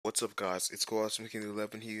What's up, guys? It's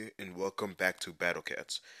Making11 here, and welcome back to Battle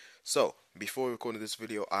Cats. So, before recording this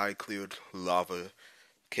video, I cleared Lava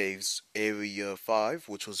Caves Area 5,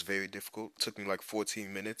 which was very difficult. Took me like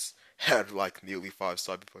 14 minutes, had like nearly 5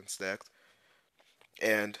 cyberpunk stacked.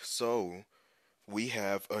 And so, we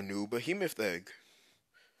have a new behemoth egg.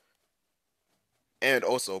 And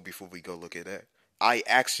also, before we go look at that, I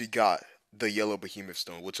actually got the yellow behemoth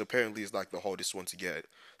stone, which apparently is like the hardest one to get.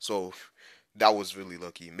 So, that was really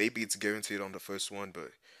lucky. Maybe it's guaranteed on the first one,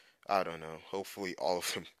 but I don't know. Hopefully, all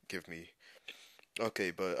of them give me.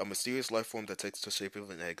 Okay, but a mysterious life form that takes the shape of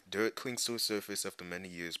an egg. Dirt clings to its surface after many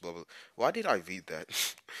years, blah blah. Why did I read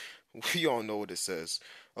that? We all know what it says.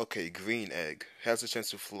 Okay, green egg. Has a chance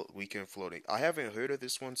to weaken floating. I haven't heard of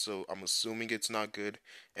this one, so I'm assuming it's not good.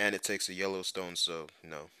 And it takes a yellow stone, so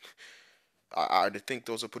no. I think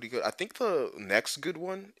those are pretty good. I think the next good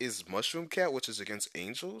one is Mushroom Cat, which is against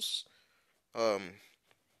angels. Um,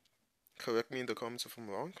 Correct me in the comments if I'm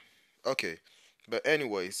wrong. Okay, but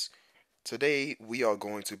anyways, today we are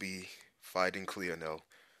going to be fighting Clionel,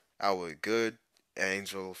 our good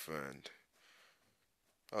angel friend.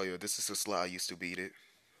 Oh yeah, this is the slot I used to beat it.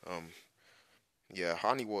 Um, yeah,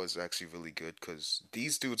 Haniwa is actually really good because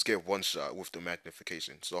these dudes get one shot with the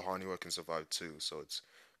magnification, so Haniwa can survive too, so it's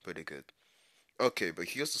pretty good. Okay, but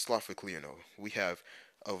here's the slot for Clionel. We have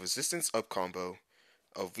a resistance up combo,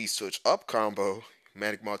 a research up combo,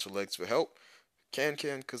 manic martial legs for help, can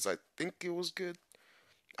because I think it was good.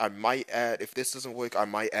 I might add, if this doesn't work, I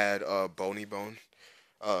might add Bony Bone,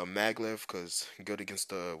 Maglev because good against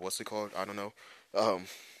the what's it called? I don't know. Um,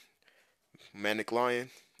 Manic Lion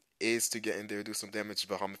is to get in there, do some damage to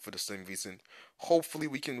Bahamut for the same reason. Hopefully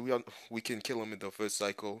we can kill him in the first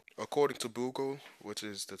cycle. According to Boogle, which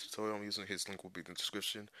is the tutorial I'm using, his link will be in the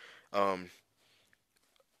description. Um,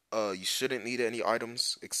 you shouldn't need any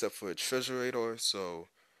items except for a treasure radar. So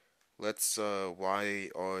let's. Why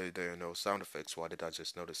are there no sound effects? Why did I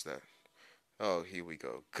just notice that? Oh, here we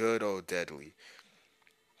go. Good old deadly.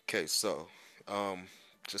 Okay, so um,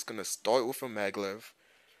 just gonna start with a maglev,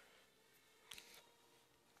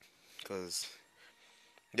 cause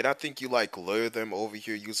did I think you like lure them over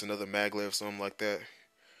here, use another maglev, something like that,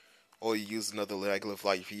 or you use another maglev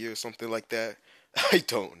like here, or something like that? I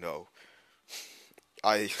don't know.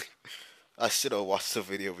 I I should have watched the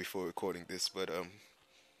video before recording this, but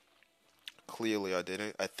clearly I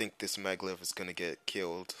didn't. I think this maglev is gonna get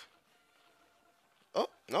killed. Oh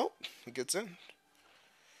no, he gets in.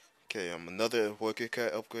 Okay, another worker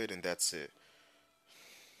cat upgrade, and that's it.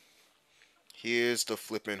 Here's the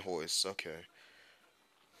flipping horse. Okay.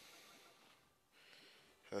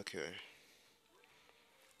 Okay.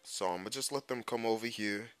 So I'm gonna just let them come over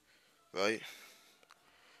here, right?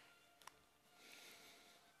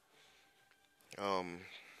 I'm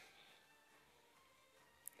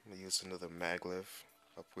gonna use another maglev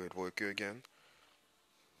upgrade worker again.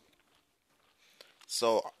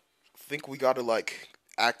 So I think we gotta like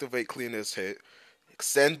activate cleaner's hit,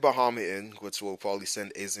 send Bahamut in, which will probably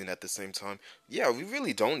send Iz in at the same time. Yeah, we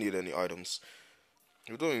really don't need any items.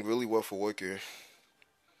 We're doing really well for worker.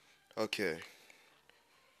 Okay.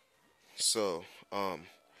 So,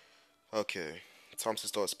 okay. Time to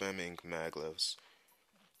start spamming maglevs.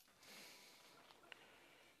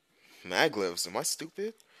 Maglevs? Am I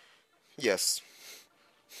stupid? Yes.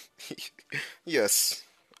 Yes.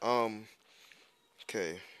 Um,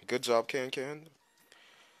 okay. Good job, Can.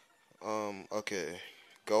 Okay.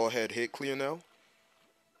 Go ahead, hit Clionel.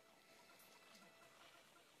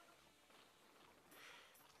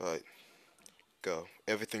 Alright, go.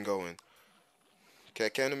 Everything going.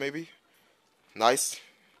 Cat Cannon, maybe? Nice.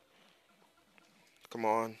 Come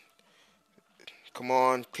on. Come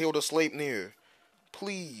on. Kill the Sleipnir.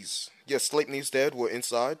 Please. Yes, Sleipnir's dead. We're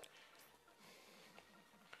inside.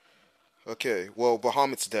 Okay, well,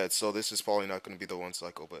 Bahamut's dead, so this is probably not going to be the one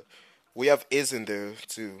cycle, but we have Iz in there,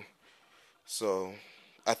 too. So,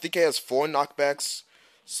 I think it has 4 knockbacks,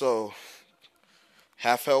 so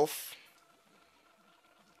half health.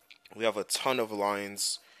 We have a ton of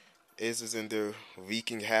lions. Iz is in there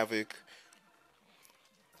wreaking havoc.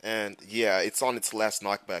 And yeah, it's on its last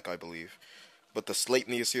knockback, I believe. But the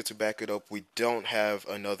Sleipnir is here to back it up. We don't have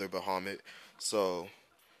another Bahamut. So,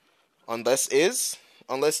 unless is,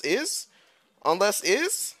 unless is, unless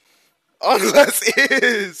is, unless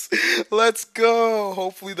is. Let's go.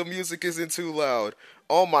 Hopefully the music isn't too loud.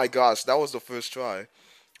 Oh my gosh, that was the first try.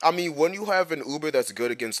 I mean, when you have an Uber that's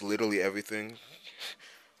good against literally everything,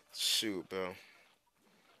 shoot, bro.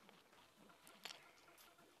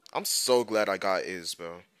 I'm so glad I got Iz,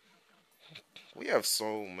 bro. We have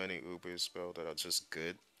so many Ubers, bro, that are just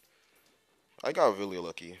good. I got really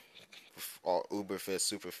lucky all Uber Fist,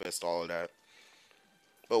 Super Fist, all of that.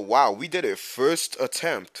 But wow, we did it first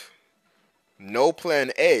attempt. No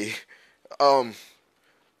plan A. Um,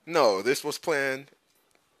 no, this was plan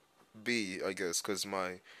B, I guess, because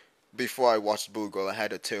my before I watched Boogle, I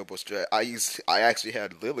had a terrible strat. I actually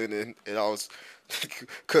had Lilith in, and I was,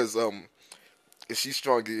 cause is she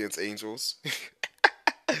strong against angels?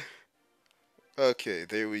 Okay,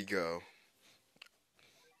 there we go.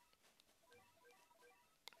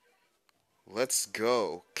 Let's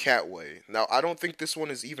go, Catway. Now I don't think this one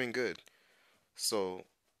is even good, so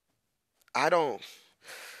I don't,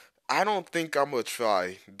 I don't think I'm gonna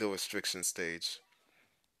try the restriction stage.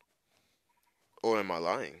 Or am I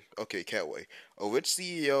lying? Okay, Catway. A rich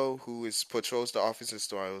CEO who is patrols the office and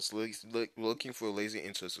styles, looking for lazy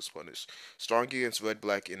interest to punish. Strong against red,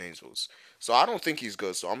 black, and angels. So I don't think he's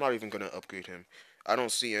good. So I'm not even gonna upgrade him. I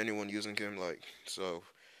don't see anyone using him like so.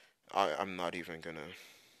 I'm not even gonna.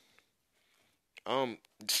 Um,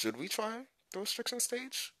 should we try the restriction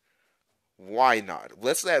stage? Why not?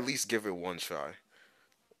 Let's at least give it one try.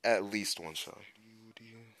 At least one try.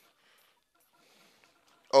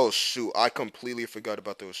 Oh shoot! I completely forgot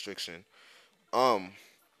about the restriction. Um,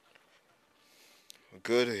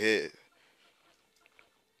 good hit.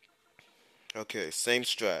 Okay, same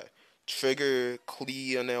strat. Trigger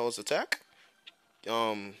Clionel's attack.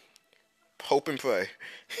 Um, hope and pray.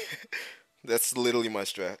 That's literally my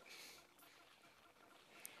strat.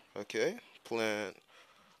 Okay, plan.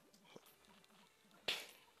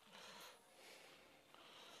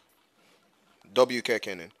 WK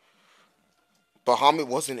cannon. Bahamut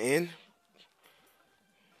wasn't in.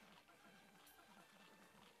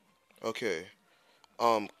 Okay.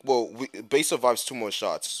 Well, base survives two more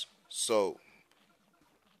shots. So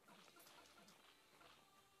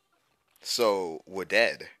we're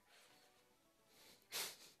dead.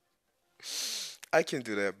 I can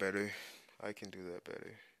do that better. I can do that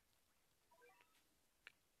better.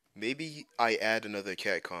 Maybe I add another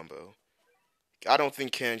cat combo. I don't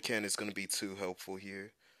think Can is gonna be too helpful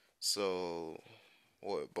here. So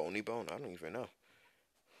what? Bony Bone? I don't even know.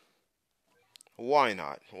 Why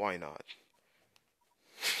not? Why not?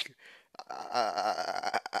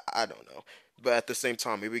 I don't know. But at the same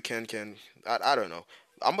time, maybe can I don't know.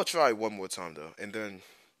 I'm gonna try one more time though, and then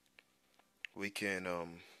we can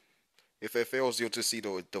if it fails, you'll just see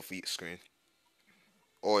the defeat screen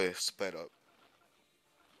or it's sped up.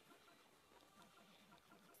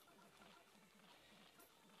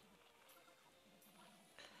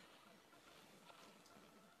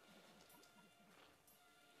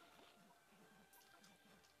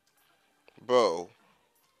 Bro,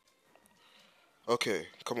 okay,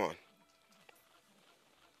 come on.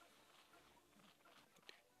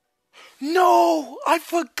 No, I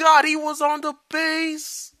forgot he was on the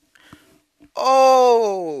base.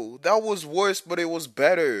 Oh, that was worse, but it was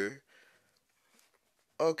better.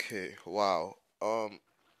 Okay, wow.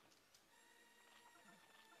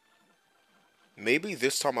 Maybe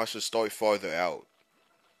this time I should start farther out.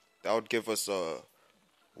 That would give us a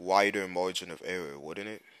wider margin of error, wouldn't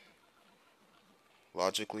it?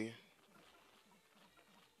 Logically.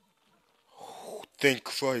 Thank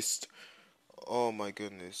Christ. Oh my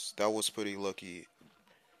goodness. That was pretty lucky.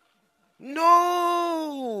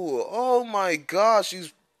 No! Oh my gosh, you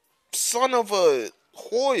son of a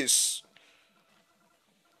horse.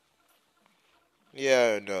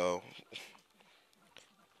 Yeah, no.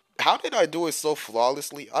 How did I do it so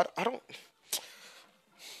flawlessly? I don't.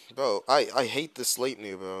 Bro, I hate the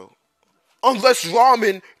Sleipnir, bro. Unless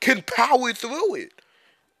Ramen can power through it.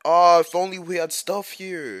 Ah, if only we had stuff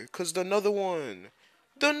here. Cause the another one.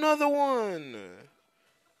 The another one.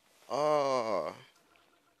 Ah.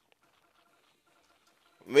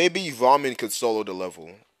 Maybe Ramen could solo the level.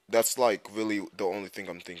 That's like really the only thing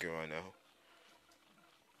I'm thinking right now.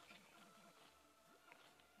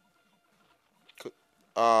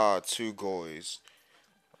 Ah, two goys.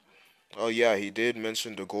 Oh yeah, he did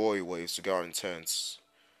mention the gory waves to got intense.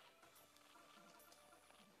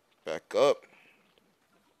 Back up.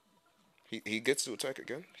 He gets to attack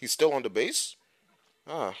again. He's still on the base?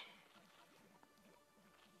 Ah.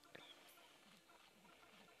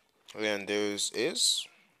 And there's is.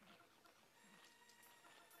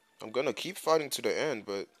 I'm gonna keep fighting to the end,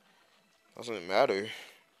 but doesn't matter.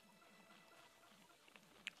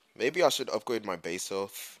 Maybe I should upgrade my base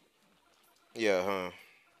health. Yeah, huh.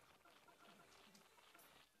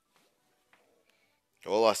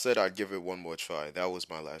 Well, I said I'd give it one more try. That was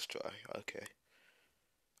my last try. Okay.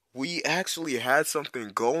 We actually had something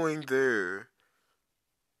going there.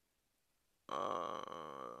 Am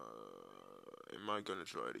I gonna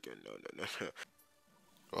try it again? No, no, no.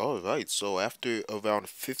 Alright, so after around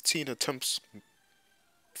 15 attempts,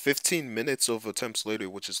 15 minutes of attempts later,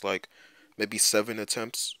 which is like maybe 7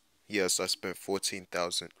 attempts, yes, I spent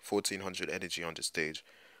 1400 energy on the stage,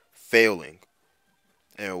 failing.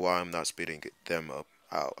 And why I'm not speeding them up,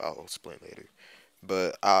 I'll explain later.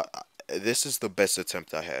 But this is the best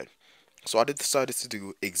attempt I had. So I decided to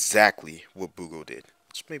do exactly what Boogle did,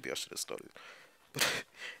 which maybe I should have started. But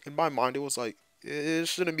in my mind, it was like, it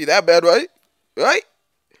shouldn't be that bad, right? Right?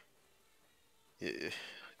 Yeah.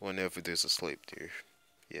 Whenever there's a slave there.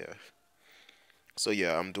 Yeah. So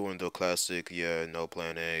yeah, I'm doing the classic, yeah, no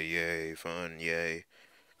plan A, yay, fun, yay.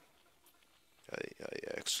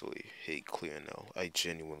 I actually hate Clionel. I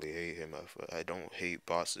genuinely hate him. I don't hate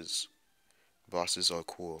bosses. Bosses are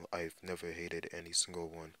cool. I've never hated any single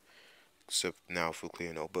one. Except now for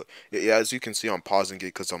Clionel. But yeah, as you can see, I'm pausing it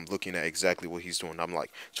because I'm looking at exactly what he's doing. I'm like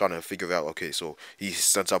trying to figure out, okay, so he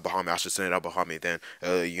sends out behind me. I should send it out behind me. Then,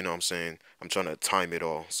 you know what I'm saying? I'm trying to time it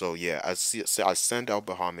all. So yeah, I send out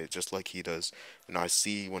behind me just like he does. And I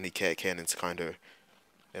see when he cat cannons kind of,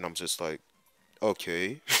 and I'm just like,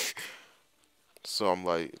 okay. So I'm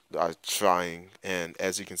like, I trying, and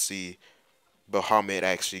as you can see, Bahamut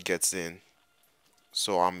actually gets in.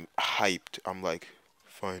 So I'm hyped. I'm like,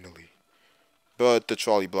 finally. But the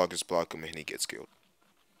trolley blockers block him and he gets killed.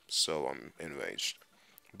 So I'm enraged.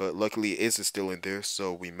 But luckily Iz is still in there,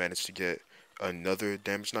 so we managed to get another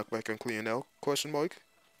damage knockback on Clionel? Question mark?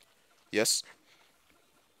 Yes.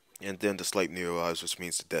 And then the slight Neo arrives, which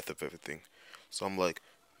means the death of everything. So I'm like,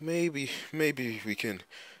 maybe we can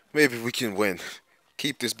win.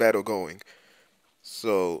 Keep this battle going.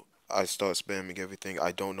 So I start spamming everything.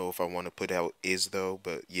 I don't know if I want to put out Iz though,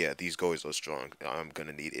 but yeah, these goals are strong. I'm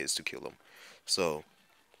gonna need Iz to kill him. So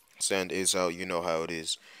send Iz out. You know how it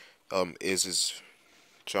is. Iz is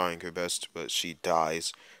trying her best, but she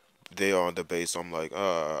dies. They are on the base. I'm like,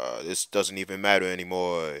 this doesn't even matter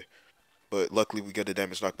anymore. But luckily, we get the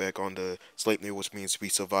damage knockback on the Sleipnir, which means we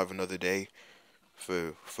survive another day.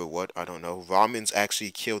 For what? I don't know. Ramens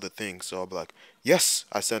actually kill the thing, so I'm like, yes!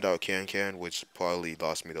 I send out Can, which probably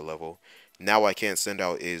lost me the level. Now I can't send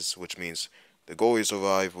out Is, which means the goalies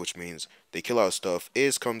arrive, which means they kill our stuff.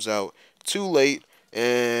 Is comes out too late,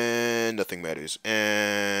 and nothing matters.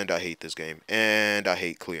 And I hate this game. And I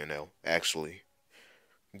hate Clionel, actually.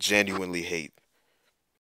 Genuinely hate.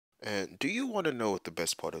 And do you want to know what the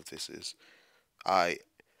best part of this is? I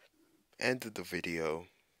ended the video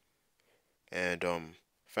and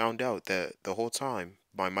found out that the whole time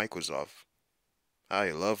my mic was off.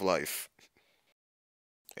 I love life.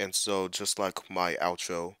 And so just like my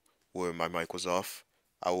outro where my mic was off,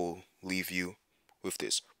 I will leave you with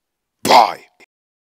this. Bye.